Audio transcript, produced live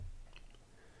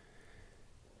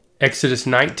Exodus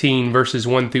 19, verses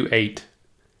 1 through 8.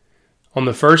 On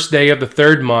the first day of the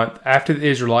third month after the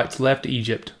Israelites left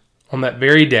Egypt, on that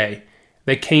very day,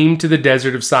 they came to the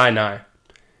desert of Sinai.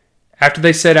 After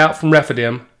they set out from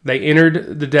Rephidim, they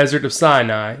entered the desert of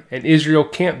Sinai, and Israel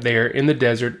camped there in the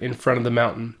desert in front of the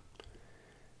mountain.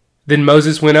 Then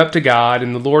Moses went up to God,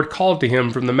 and the Lord called to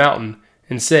him from the mountain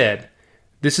and said,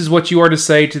 "This is what you are to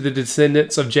say to the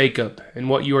descendants of Jacob, and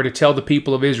what you are to tell the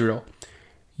people of Israel.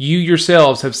 You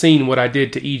yourselves have seen what I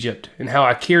did to Egypt, and how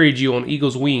I carried you on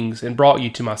eagle's wings and brought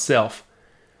you to myself.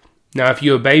 Now if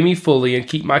you obey me fully and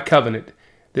keep my covenant,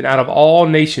 then out of all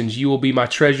nations you will be my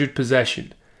treasured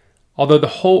possession. Although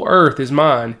the whole earth is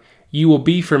mine, you will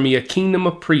be for me a kingdom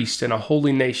of priests and a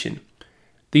holy nation.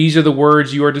 These are the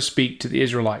words you are to speak to the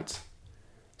Israelites."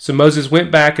 So Moses went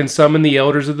back and summoned the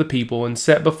elders of the people and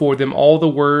set before them all the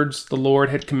words the Lord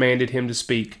had commanded him to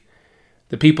speak.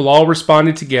 The people all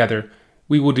responded together,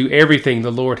 "We will do everything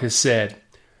the Lord has said."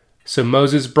 So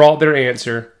Moses brought their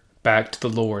answer back to the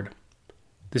Lord.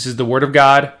 This is the word of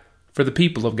God for the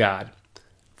people of God.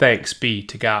 Thanks be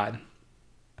to God.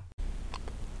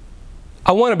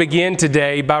 I want to begin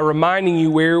today by reminding you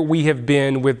where we have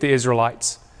been with the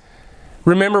Israelites.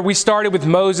 Remember, we started with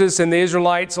Moses and the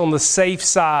Israelites on the safe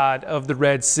side of the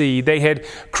Red Sea. They had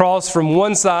crossed from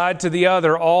one side to the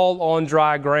other, all on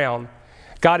dry ground.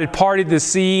 God had parted the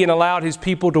sea and allowed his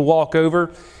people to walk over.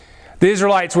 The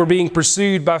Israelites were being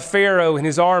pursued by Pharaoh and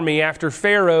his army after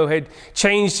Pharaoh had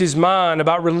changed his mind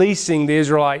about releasing the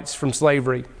Israelites from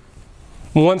slavery.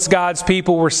 Once God's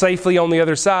people were safely on the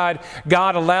other side,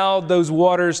 God allowed those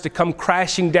waters to come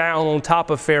crashing down on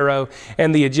top of Pharaoh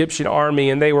and the Egyptian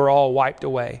army, and they were all wiped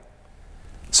away.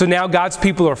 So now God's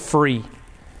people are free.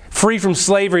 Free from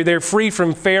slavery. They're free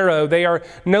from Pharaoh. They are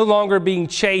no longer being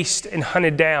chased and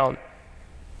hunted down.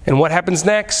 And what happens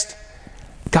next?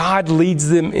 God leads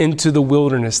them into the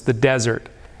wilderness, the desert.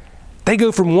 They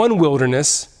go from one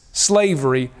wilderness,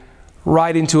 slavery,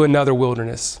 right into another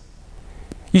wilderness.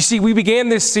 You see, we began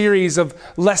this series of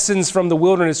lessons from the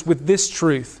wilderness with this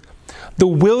truth. The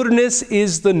wilderness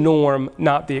is the norm,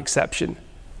 not the exception.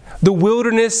 The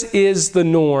wilderness is the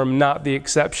norm, not the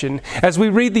exception. As we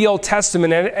read the Old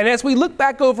Testament and as we look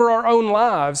back over our own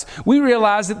lives, we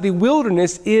realize that the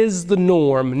wilderness is the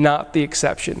norm, not the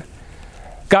exception.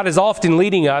 God is often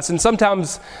leading us, and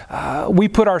sometimes we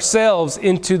put ourselves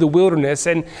into the wilderness.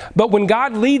 But when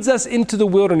God leads us into the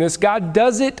wilderness, God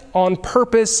does it on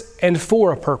purpose and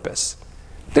for a purpose.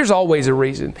 There's always a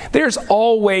reason. There's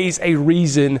always a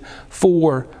reason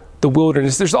for the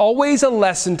wilderness. There's always a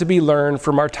lesson to be learned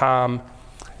from our time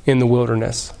in the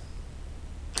wilderness.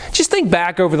 Just think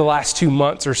back over the last 2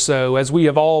 months or so as we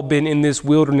have all been in this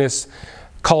wilderness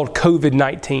called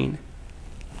COVID-19.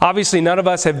 Obviously, none of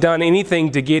us have done anything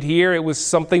to get here. It was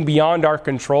something beyond our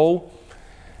control.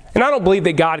 And I don't believe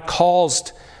that God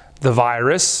caused the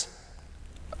virus.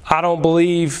 I don't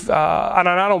believe, I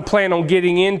don't plan on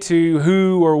getting into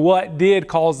who or what did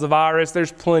cause the virus.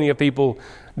 There's plenty of people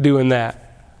doing that.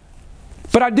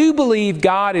 But I do believe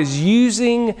God is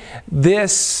using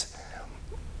this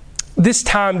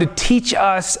time to teach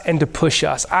us and to push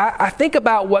us. I think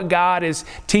about what God is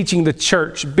teaching the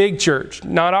church, big church,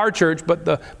 not our church, but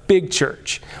the big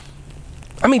church.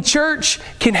 I mean, church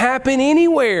can happen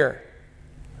anywhere.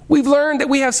 We've learned that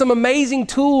we have some amazing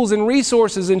tools and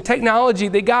resources and technology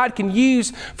that God can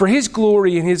use for His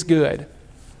glory and His good.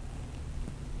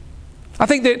 I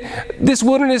think that this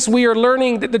wilderness we are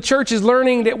learning, that the church is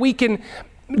learning that we can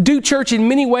do church in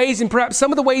many ways, and perhaps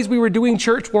some of the ways we were doing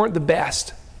church weren't the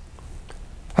best.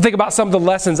 I think about some of the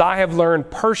lessons I have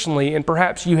learned personally, and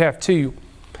perhaps you have too.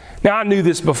 Now, I knew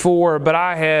this before, but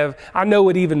I know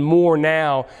it even more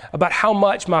now about how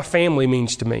much my family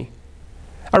means to me.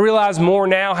 I realize more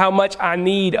now how much I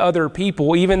need other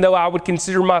people. Even though I would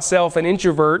consider myself an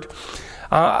introvert,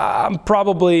 I'm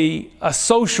probably a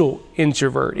social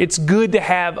introvert. It's good to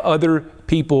have other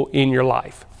people in your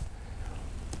life.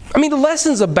 I mean, the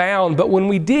lessons abound, but when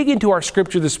we dig into our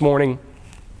scripture this morning,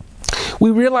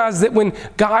 we realize that when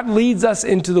God leads us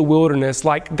into the wilderness,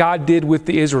 like God did with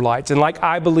the Israelites, and like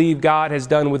I believe God has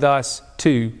done with us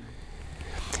too,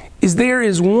 there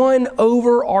is one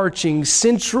overarching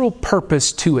central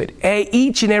purpose to it,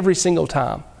 each and every single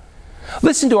time.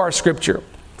 Listen to our scripture.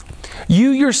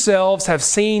 You yourselves have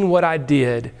seen what I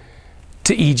did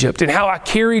to Egypt, and how I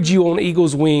carried you on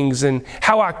eagle's wings, and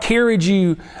how I carried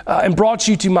you and brought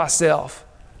you to myself.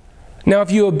 Now,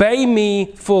 if you obey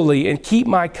me fully and keep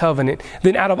my covenant,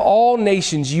 then out of all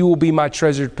nations you will be my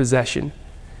treasured possession.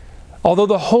 Although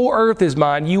the whole earth is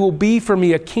mine, you will be for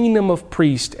me a kingdom of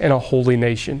priests and a holy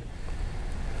nation.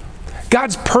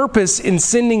 God's purpose in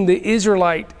sending the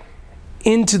Israelite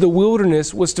into the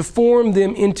wilderness was to form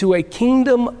them into a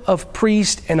kingdom of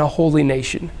priests and a holy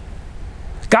nation.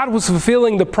 God was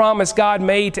fulfilling the promise God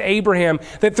made to Abraham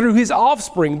that through his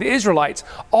offspring, the Israelites,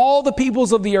 all the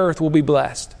peoples of the earth will be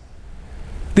blessed.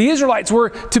 The Israelites were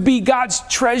to be God's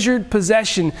treasured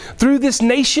possession. Through this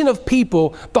nation of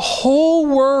people, the whole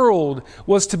world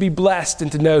was to be blessed and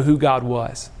to know who God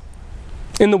was.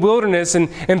 In the wilderness and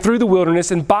through the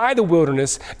wilderness and by the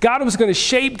wilderness, God was going to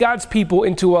shape God's people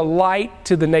into a light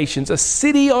to the nations, a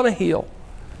city on a hill.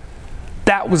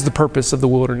 That was the purpose of the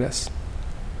wilderness.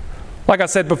 Like I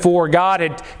said before, God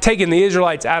had taken the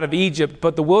Israelites out of Egypt,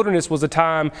 but the wilderness was a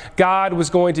time God was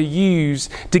going to use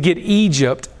to get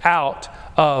Egypt out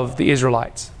of the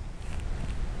Israelites.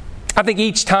 I think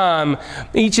each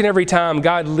and every time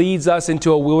God leads us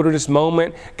into a wilderness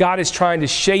moment, God is trying to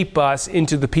shape us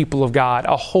into the people of God,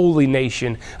 a holy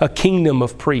nation, a kingdom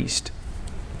of priests.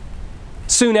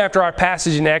 Soon after our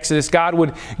passage in Exodus, God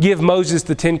would give Moses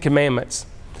the 10 Commandments.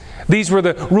 These were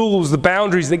the rules, the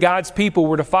boundaries that God's people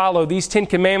were to follow. These 10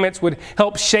 Commandments would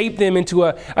help shape them into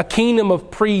a kingdom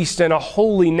of priests and a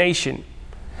holy nation.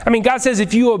 I mean, God says,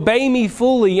 if you obey me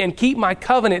fully and keep my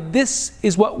covenant, this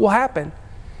is what will happen.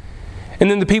 And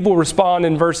then the people respond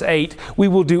in verse 8, we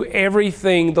will do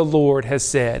everything the Lord has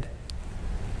said.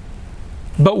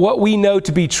 But what we know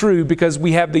to be true, because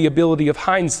we have the ability of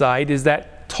hindsight, is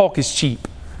that talk is cheap.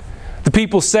 The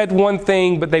people said one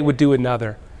thing, but they would do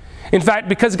another. In fact,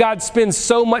 because God spends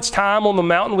so much time on the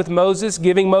mountain with Moses,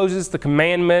 giving Moses the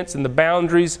commandments and the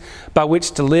boundaries by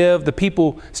which to live, the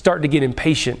people start to get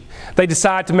impatient. They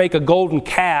decide to make a golden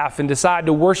calf and decide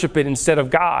to worship it instead of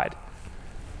God.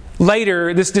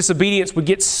 Later, this disobedience would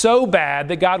get so bad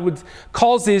that God would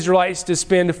cause the Israelites to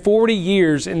spend 40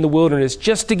 years in the wilderness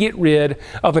just to get rid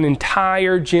of an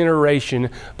entire generation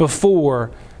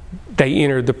before they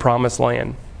entered the promised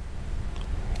land.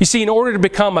 You see, in order to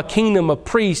become a kingdom of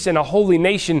priests and a holy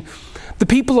nation, the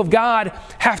people of God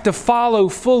have to follow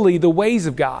fully the ways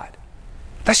of God.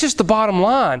 That's just the bottom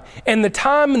line. And the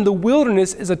time in the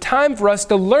wilderness is a time for us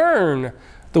to learn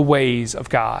the ways of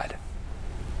God.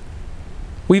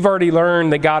 We've already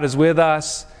learned that God is with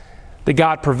us, that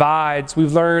God provides.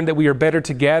 We've learned that we are better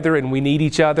together and we need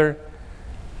each other.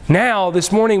 Now,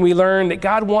 this morning, we learned that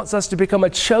God wants us to become a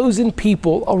chosen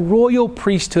people, a royal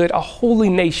priesthood, a holy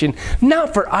nation,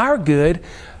 not for our good,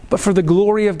 but for the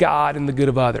glory of God and the good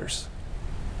of others.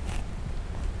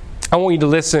 I want you to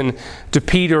listen to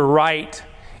Peter write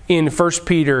in 1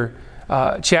 Peter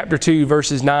chapter 2,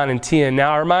 verses 9 and 10.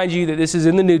 Now, I remind you that this is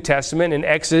in the New Testament, and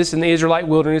Exodus and the Israelite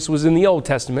wilderness was in the Old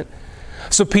Testament.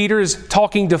 So Peter is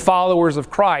talking to followers of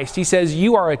Christ. He says,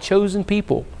 you are a chosen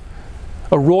people,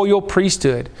 a royal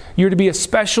priesthood. You're to be a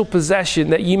special possession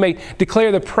that you may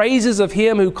declare the praises of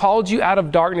Him who called you out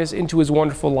of darkness into His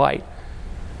wonderful light.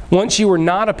 Once you were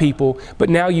not a people, but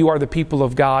now you are the people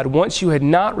of God. Once you had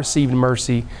not received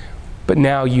mercy, but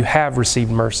now you have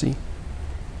received mercy.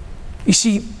 You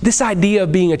see, this idea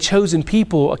of being a chosen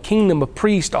people, a kingdom of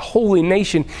priests, a holy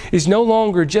nation, is no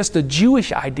longer just a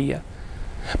Jewish idea.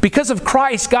 Because of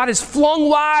Christ, God has flung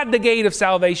wide the gate of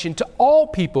salvation to all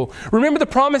people. Remember the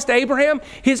promise to Abraham?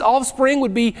 His offspring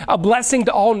would be a blessing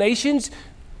to all nations.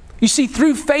 You see,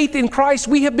 through faith in Christ,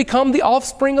 we have become the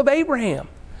offspring of Abraham.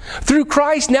 Through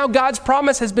Christ, now God's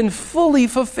promise has been fully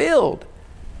fulfilled.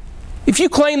 If you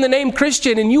claim the name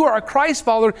Christian and you are a Christ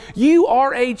follower, you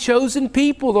are a chosen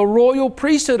people, a royal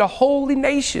priesthood, a holy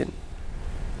nation.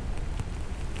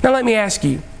 Now let me ask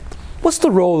you, what's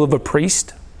the role of a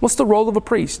priest? What's the role of a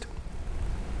priest?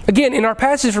 Again, in our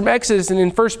passage from Exodus and in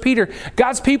 1 Peter,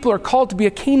 God's people are called to be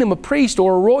a kingdom of priests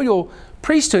or a royal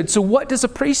priesthood. So what does a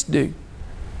priest do?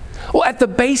 Well, at the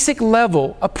basic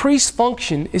level, a priest's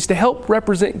function is to help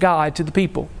represent God to the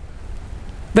people.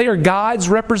 They are God's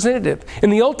representative. In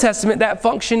the Old Testament, that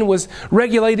function was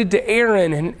regulated to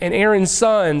Aaron and Aaron's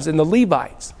sons and the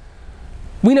Levites.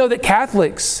 We know that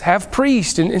Catholics have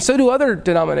priests, and so do other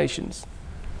denominations.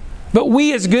 But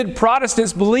we as good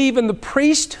Protestants believe in the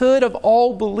priesthood of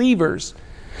all believers.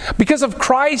 Because of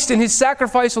Christ and His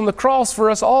sacrifice on the cross for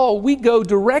us all, we go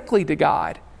directly to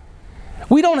God.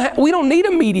 We don't need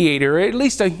a mediator, or at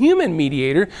least a human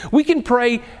mediator. We can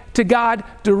pray to God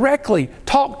directly,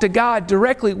 talk to God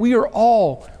directly. We are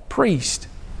all priests.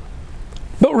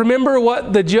 But remember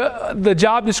what the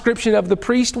job description of the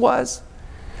priest was?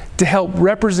 To help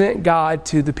represent God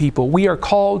to the people. We are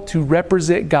called to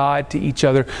represent God to each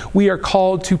other. We are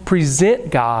called to present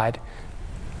God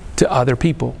to other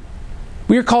people.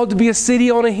 We are called to be a city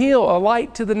on a hill, a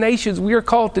light to the nations. We are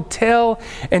called to tell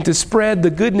and to spread the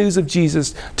good news of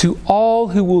Jesus to all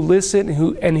who will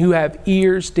listen and who have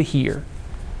ears to hear.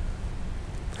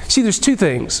 See, there's two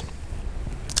things.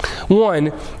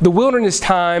 One, the wilderness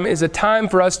time is a time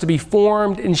for us to be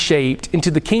formed and shaped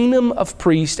into the kingdom of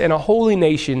priests and a holy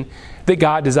nation that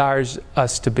God desires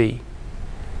us to be.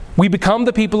 We become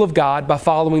the people of God by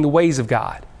following the ways of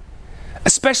God.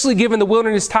 Especially given the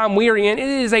wilderness time we are in, it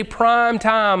is a prime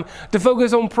time to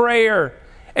focus on prayer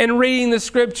and reading the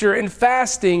Scripture and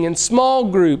fasting and small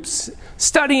groups,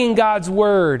 studying God's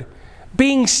Word,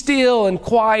 being still and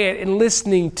quiet and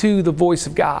listening to the voice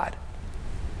of God.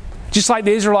 Just like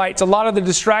the Israelites, a lot of the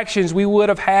distractions we would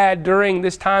have had during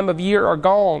this time of year are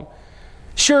gone.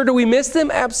 Sure, do we miss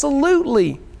them?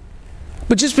 Absolutely.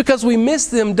 But just because we miss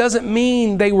them doesn't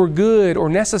mean they were good or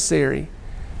necessary.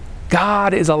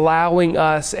 God is allowing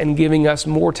us and giving us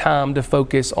more time to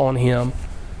focus on Him.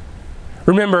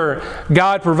 Remember,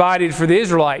 God provided for the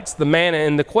Israelites the manna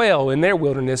and the quail in their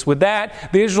wilderness. With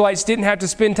that, the Israelites didn't have to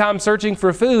spend time searching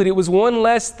for food. It was one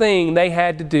less thing they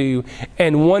had to do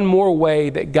and one more way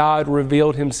that God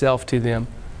revealed Himself to them.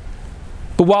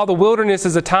 But while the wilderness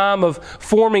is a time of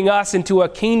forming us into a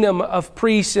kingdom of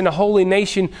priests and a holy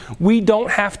nation, we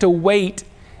don't have to wait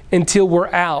until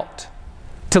we're out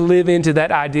to live into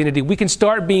that identity. We can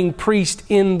start being priests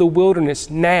in the wilderness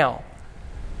now.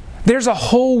 There's a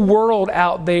whole world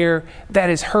out there that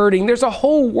is hurting. There's a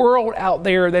whole world out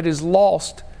there that is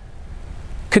lost,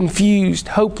 confused,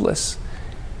 hopeless.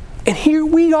 And here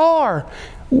we are.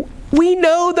 We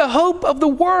know the hope of the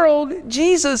world,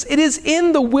 Jesus. It is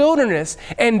in the wilderness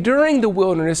and during the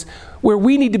wilderness where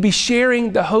we need to be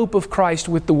sharing the hope of Christ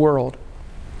with the world.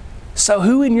 So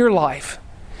who in your life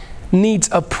needs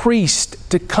a priest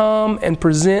to come and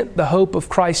present the hope of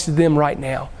Christ to them right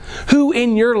now? Who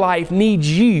in your life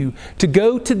needs you to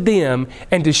go to them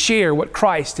and to share what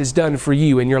Christ has done for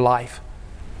you in your life?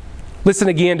 Listen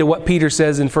again to what Peter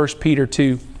says in 1 Peter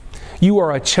 2. You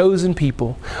are a chosen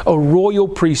people, a royal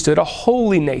priesthood, a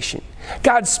holy nation,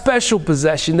 God's special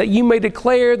possession, that you may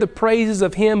declare the praises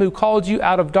of Him who called you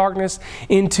out of darkness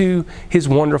into His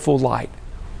wonderful light.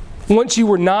 Once you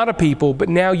were not a people, but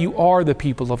now you are the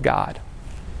people of God.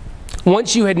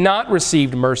 Once you had not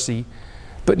received mercy,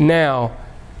 but now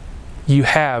you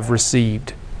have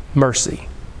received mercy.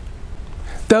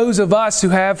 Those of us who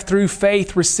have through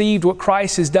faith received what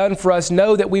Christ has done for us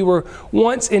know that we were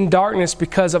once in darkness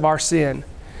because of our sin.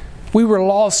 We were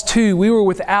lost too. We were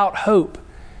without hope.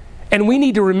 And we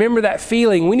need to remember that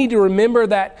feeling. We need to remember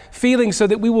that feeling so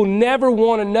that we will never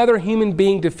want another human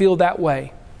being to feel that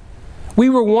way. We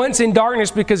were once in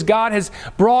darkness because God has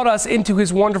brought us into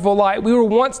His wonderful light. We were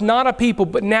once not a people,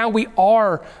 but now we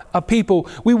are a people.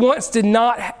 We once did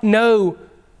not know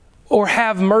or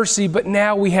have mercy, but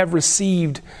now we have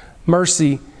received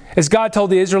mercy. As God told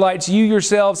the Israelites, you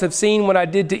yourselves have seen what I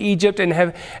did to Egypt and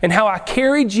how I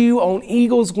carried you on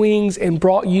eagle's wings and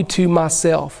brought you to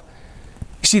myself.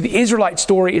 You see, the Israelite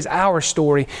story is our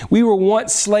story. We were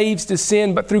once slaves to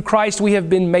sin, but through Christ we have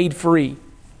been made free.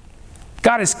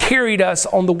 God has carried us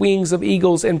on the wings of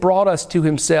eagles and brought us to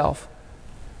Himself.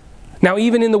 Now,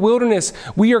 even in the wilderness,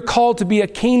 we are called to be a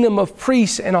kingdom of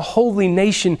priests and a holy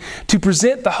nation to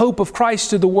present the hope of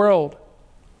Christ to the world.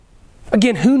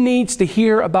 Again, who needs to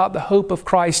hear about the hope of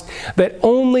Christ that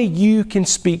only you can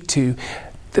speak to,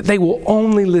 that they will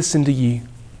only listen to you?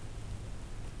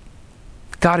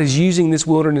 God is using this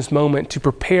wilderness moment to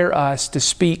prepare us to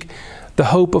speak the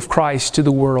hope of Christ to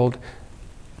the world,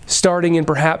 starting in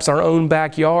perhaps our own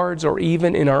backyards or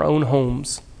even in our own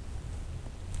homes.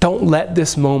 Don't let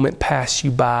this moment pass you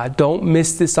by. Don't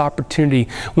miss this opportunity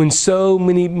when so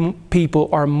many people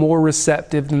are more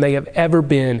receptive than they have ever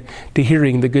been to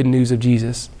hearing the good news of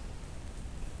Jesus.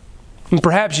 And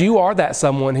perhaps you are that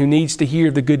someone who needs to hear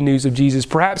the good news of Jesus.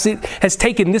 Perhaps it has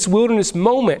taken this wilderness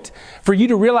moment for you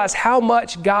to realize how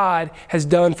much God has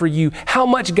done for you, how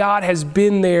much God has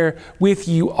been there with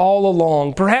you all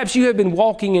along. Perhaps you have been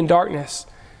walking in darkness.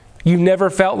 You've never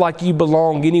felt like you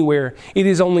belong anywhere. It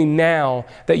is only now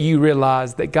that you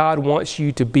realize that God wants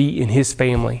you to be in His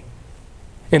family.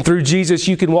 And through Jesus,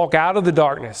 you can walk out of the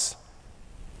darkness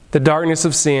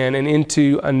of sin, and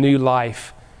into a new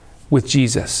life with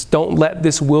Jesus. Don't let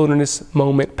this wilderness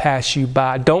moment pass you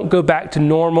by. Don't go back to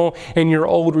normal and your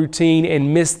old routine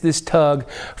and miss this tug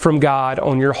from God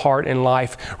on your heart and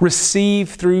life. Receive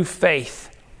through faith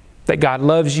that God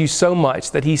loves you so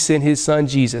much that He sent His Son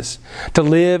Jesus to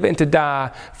live and to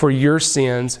die for your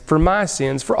sins, for my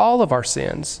sins, for all of our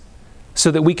sins,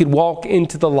 so that we could walk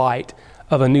into the light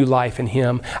of a new life in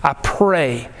Him. I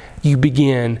pray you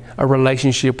begin a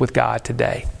relationship with God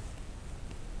today.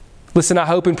 Listen, I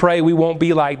hope and pray we won't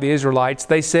be like the Israelites.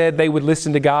 They said they would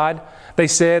listen to God. They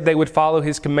said they would follow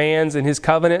His commands and His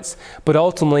covenants, but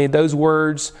ultimately those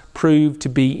words proved to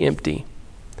be empty.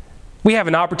 We have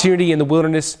an opportunity in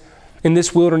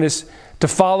this wilderness, to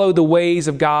follow the ways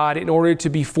of God in order to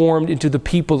be formed into the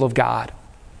people of God.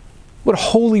 What a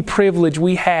holy privilege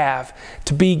we have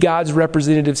to be God's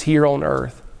representatives here on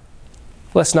earth.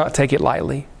 Let's not take it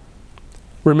lightly.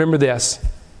 Remember this: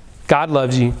 God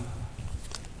loves you,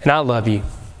 and I love you.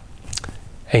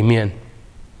 Amen.